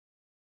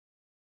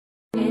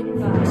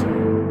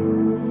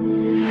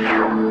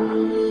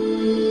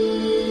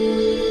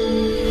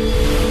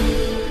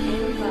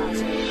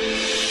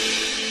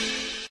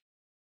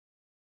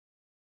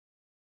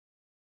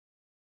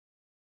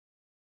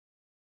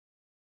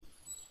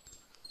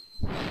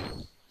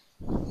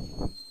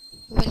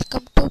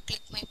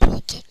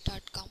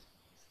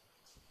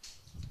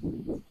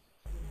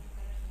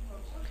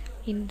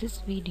In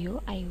this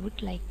video, I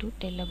would like to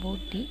tell about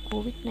the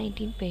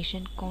COVID-19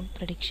 patient count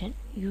prediction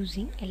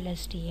using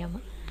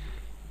LSTM.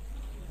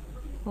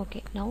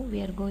 Okay, now we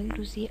are going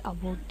to see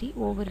about the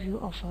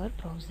overview of our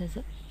process.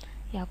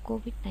 Yeah,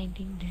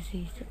 COVID-19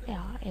 disease.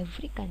 Yeah,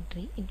 every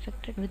country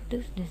infected with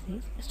this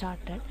disease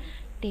started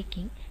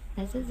taking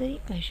necessary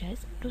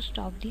measures to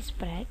stop the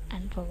spread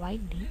and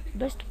provide the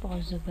best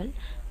possible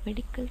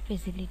medical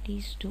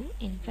facilities to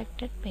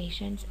infected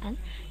patients and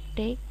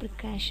take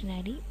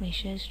precautionary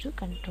measures to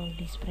control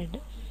the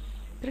spread.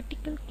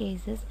 Critical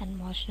cases and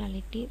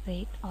mortality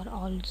rate are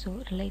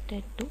also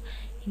related to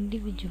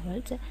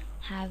individuals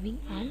having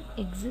an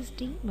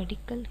existing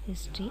medical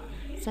history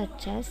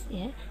such as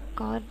a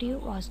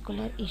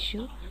cardiovascular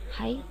issue,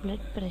 high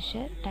blood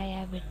pressure,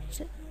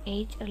 diabetes,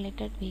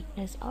 age-related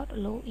weakness or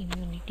low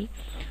immunity.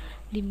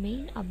 The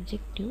main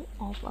objective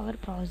of our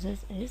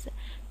process is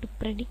to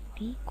predict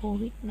the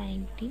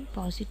COVID-19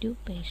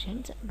 positive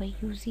patients by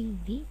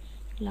using the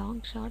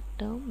long short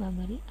term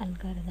memory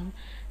algorithm.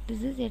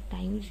 This is a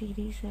time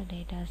series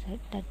data set.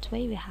 That's why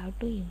we have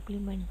to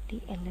implement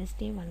the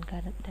LSTM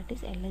algorithm. That is,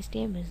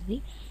 LSTM is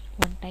the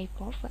one type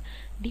of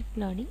deep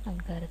learning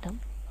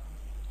algorithm.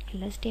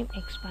 LSTM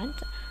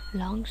expands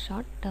long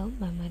short term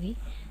memory.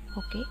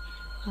 Okay,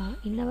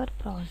 in our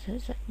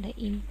process, the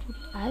input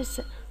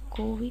as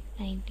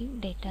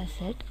COVID-19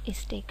 dataset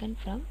is taken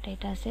from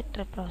dataset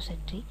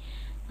repository.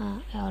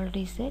 I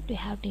already said we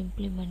have to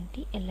implement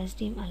the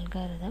LSTM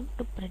algorithm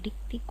to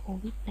predict the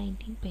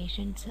COVID-19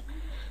 patients,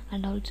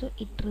 and also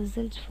it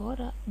results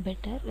for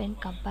better when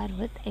compared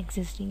with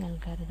existing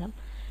algorithm.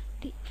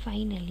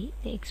 Finally,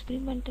 the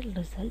experimental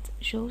results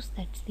shows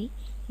that the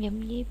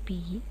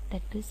MAPE,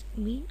 that is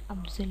mean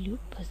absolute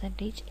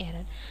percentage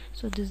error.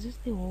 So this is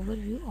the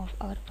overview of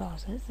our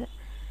process.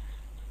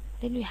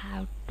 Then we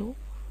have to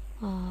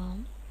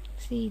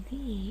see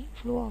the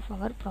flow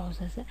of our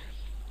process.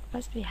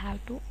 First we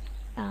have to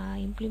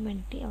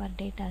implement our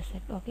data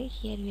set. Okay,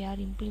 here we are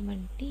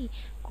implement the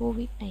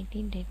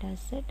COVID-19 data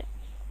set.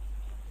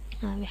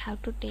 We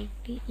have to take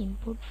the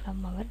input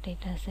from our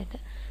data set.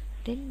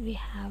 Then we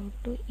have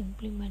to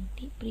implement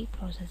the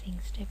pre-processing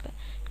step.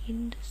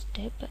 In this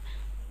step,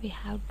 we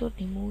have to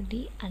remove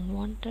the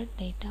unwanted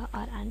data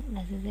or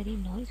unnecessary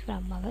noise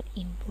from our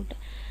input.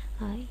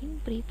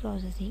 In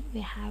pre-processing, we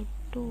have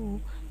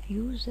to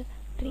use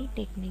three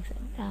techniques,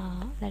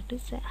 that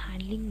is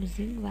handling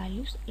missing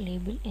values,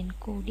 label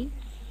encoding,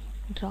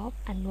 drop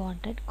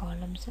unwanted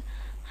columns.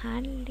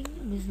 Handling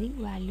missing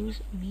values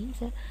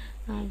means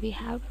we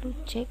have to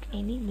check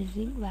any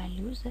missing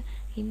values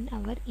in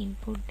our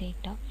input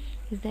data.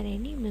 Is there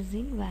any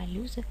missing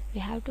values? We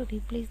have to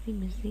replace the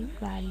missing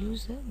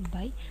values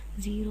by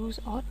zeros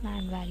or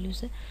non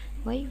values.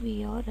 Why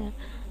we are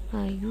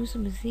use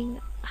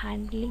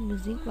handling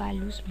missing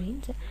values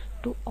means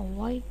to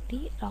avoid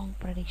the wrong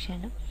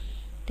prediction.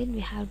 Then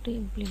we have to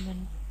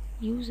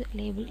use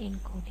label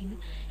encoding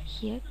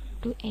here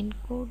to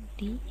encode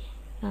the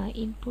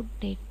input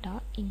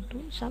data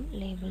into some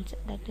labels,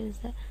 that is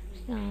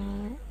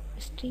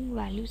string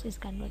values is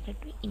converted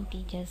to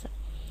integers.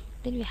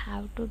 Then we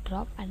have to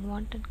drop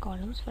unwanted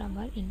columns from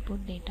our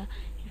input data.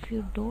 If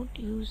you don't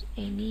use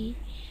any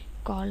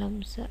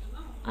columns,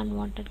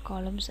 unwanted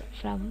columns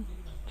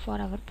for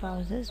our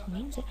process,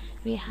 means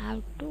we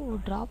have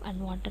to drop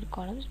unwanted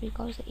columns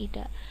because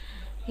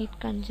it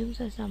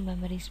consumes some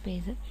memory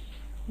space.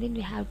 Then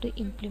we have to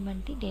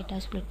implement the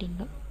data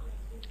splitting.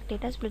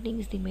 Data splitting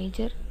is the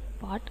major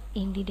part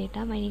in the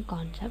data mining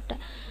concept,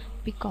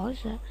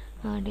 because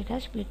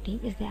data splitting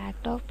is the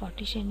act of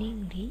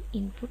partitioning the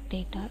input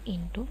data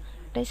into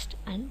test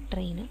and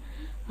train.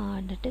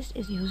 The test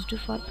is used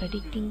for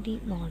predicting the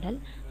model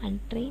and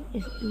train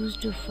is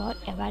used for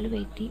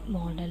evaluate the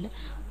model.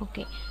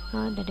 Okay,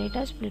 the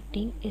data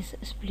splitting is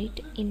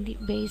split in the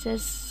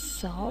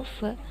basis of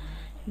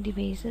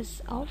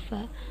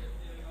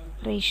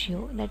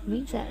ratio. That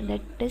means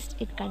that test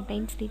it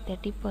contains the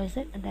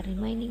 30% and the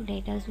remaining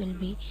data will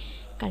be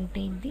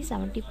contain the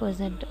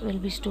 70% will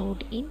be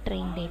stored in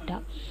train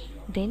data.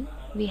 Then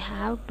we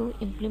have to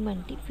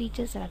implement the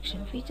feature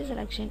selection. Feature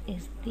selection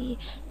is the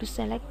to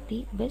select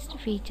the best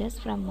features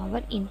from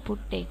our input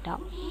data.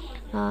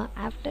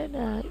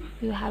 After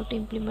you have to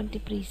implement the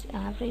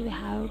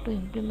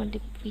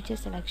feature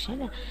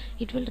selection,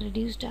 it will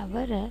reduce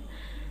our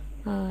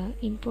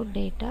input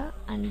data,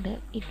 and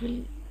it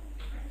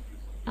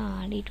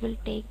will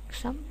take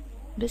some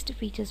best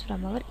features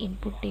from our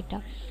input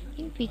data.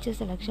 In feature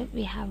selection,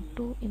 we have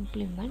to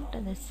implement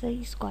the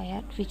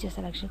chi-square feature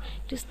selection.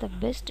 It is the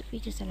best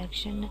feature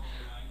selection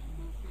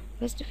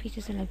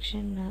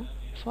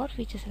for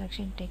feature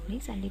selection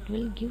techniques, and it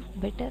will give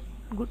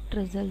good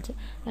results.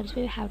 That's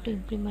why we have to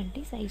implement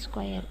the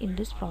chi-square in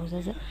this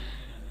process.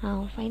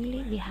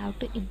 Finally, we have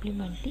to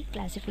implement the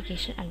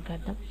classification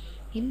algorithm.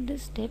 In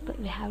this step,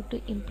 we have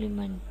to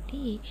implement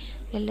the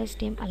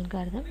LSTM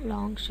algorithm,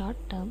 long short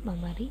term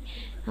memory.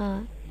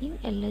 In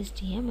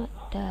LSTM,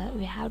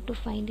 we have to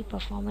find the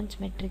performance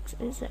metrics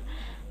is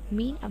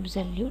mean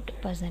absolute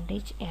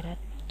percentage error.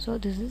 So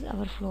this is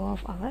our flow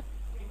of our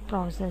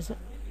process.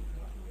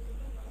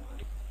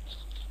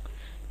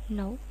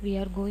 Now we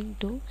are going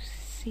to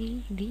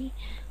see the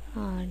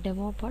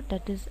demo part,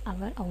 that is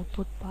our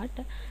output part.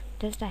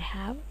 Just I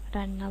have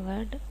run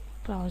our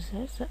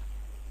process.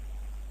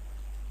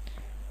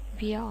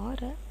 We are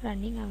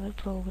running our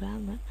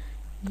program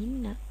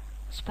in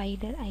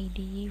Spider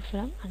IDE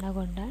from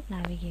Anaconda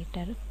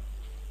Navigator.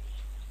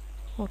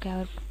 Okay,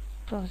 our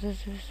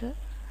process is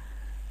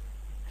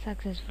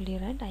successfully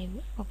run.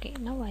 Okay,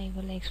 now I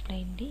will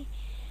explain the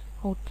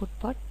output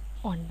part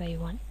one by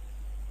one.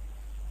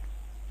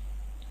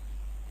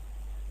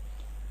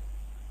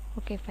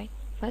 Okay, fine.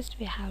 First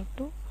we have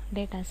to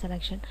data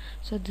selection.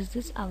 So this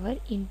is our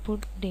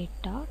input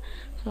data.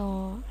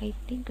 So I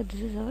think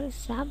this is our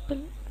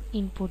sample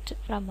inputs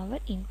from our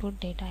input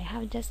data. I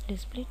have just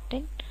displayed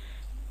 10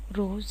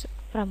 rows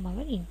from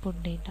our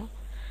input data.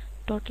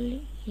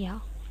 Totally, yeah,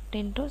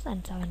 10 rows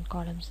and 7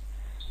 columns.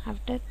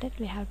 After that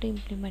we have to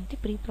implement the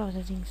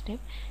pre-processing step.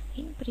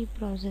 In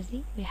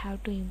pre-processing we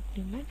have to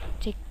implement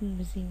checking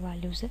missing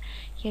values.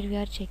 Here we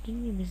are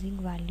checking the missing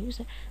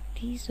values.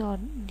 These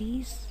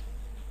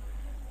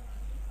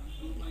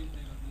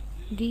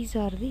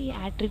are the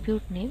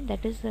attribute name,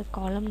 that is the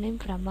column name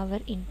from our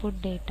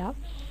input data.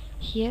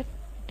 Here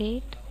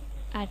date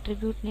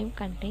attribute name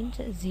contains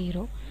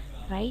 0,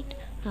 right?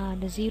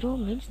 The 0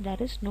 means there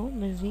is no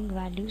missing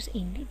values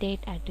in the date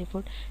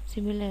attribute.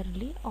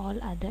 Similarly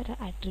all other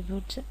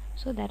attributes,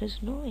 so there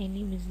is no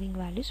any missing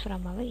values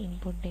from our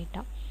input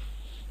data.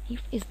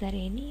 If is there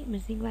any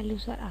missing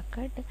values are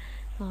occurred,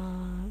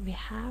 we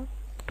have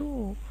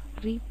to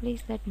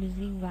replace that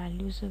missing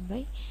values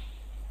by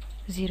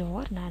 0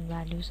 or non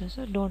values,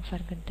 so don't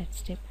forget that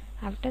step.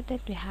 After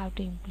that we have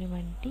to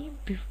implement the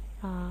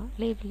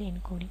label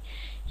encoding.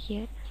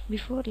 Here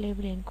before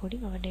label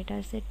encoding our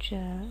data set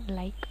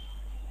like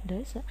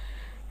this,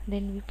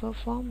 then we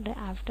performed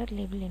after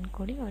label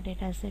encoding our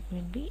data set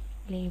will be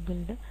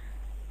labeled.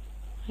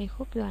 I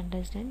hope you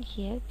understand.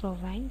 Here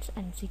province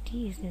and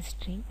city is the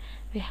string.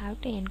 We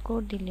have to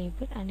encode the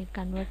label and it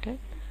converted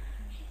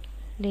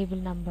label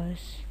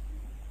numbers.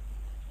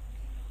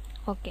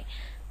 Okay,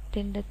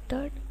 then the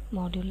third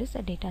module is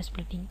a data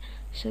splitting.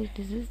 So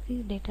this is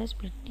the data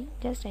splitting.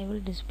 Just I will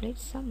display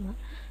some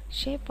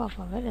shape of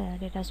our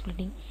data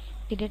splitting.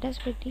 The data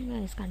splitting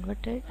is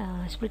converted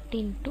split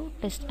into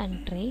test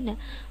and train.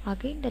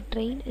 Again the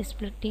train is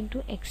split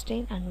into X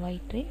train and Y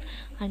train,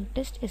 and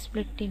test is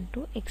split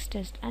into X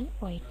test and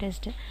Y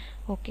test.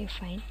 Okay,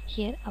 fine.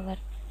 Here our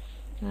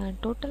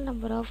total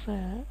number of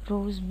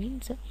rows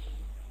means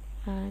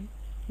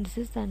this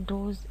is the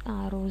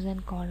rows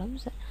and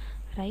columns,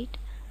 right?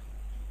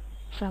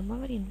 From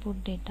our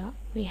input data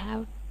we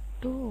have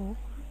to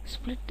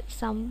split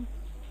some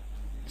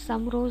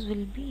rows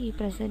will be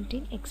present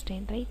in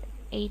extent, right?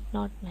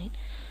 809.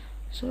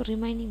 So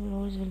remaining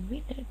rows will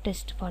be the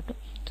test part.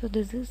 So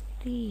this is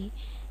the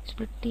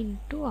split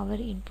into our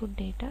input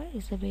data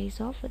is the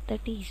base of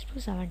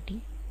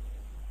 30:70.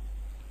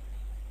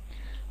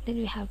 Then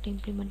we have to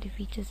implement the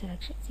feature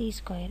selection C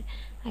square.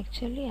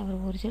 Actually our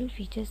original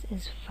features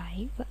is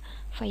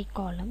 5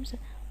 columns,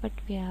 but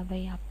we are by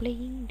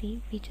applying the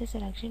feature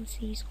selection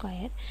C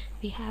square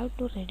we have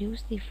to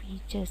reduce the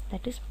features,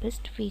 that is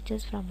best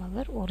features from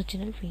our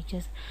original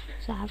features.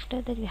 So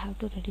after that we have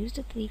to reduce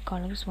the 3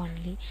 columns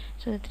only.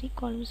 So the 3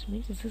 columns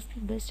means this is the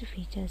best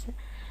features.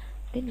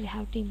 Then we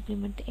have to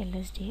implement the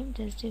LSTM.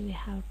 Just we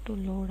have to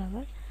load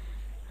our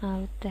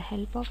with the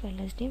help of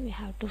LSTM we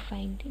have to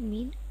find the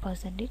mean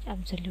percentage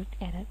absolute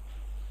error.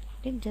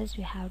 Then just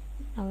we have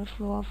our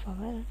flow of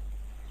our,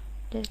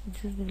 just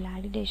this is the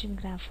validation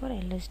graph for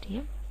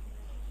LSTM.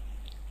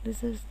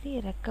 This is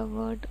the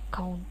recovered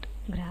count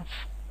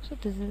graph. So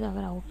this is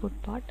our output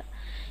part.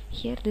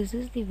 Here this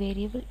is the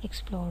variable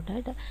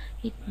exploded.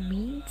 It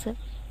means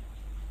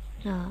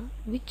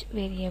which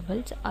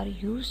variables are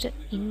used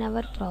in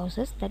our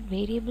process, that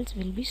variables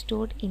will be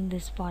stored in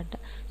this part.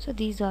 So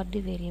these are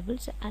the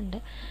variables,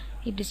 and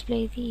it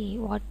displays the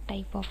what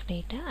type of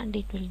data, and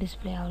it will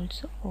display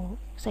also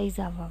size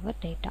of our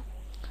data.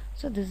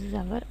 So this is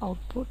our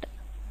output,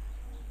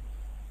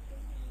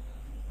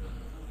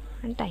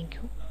 and thank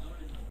you.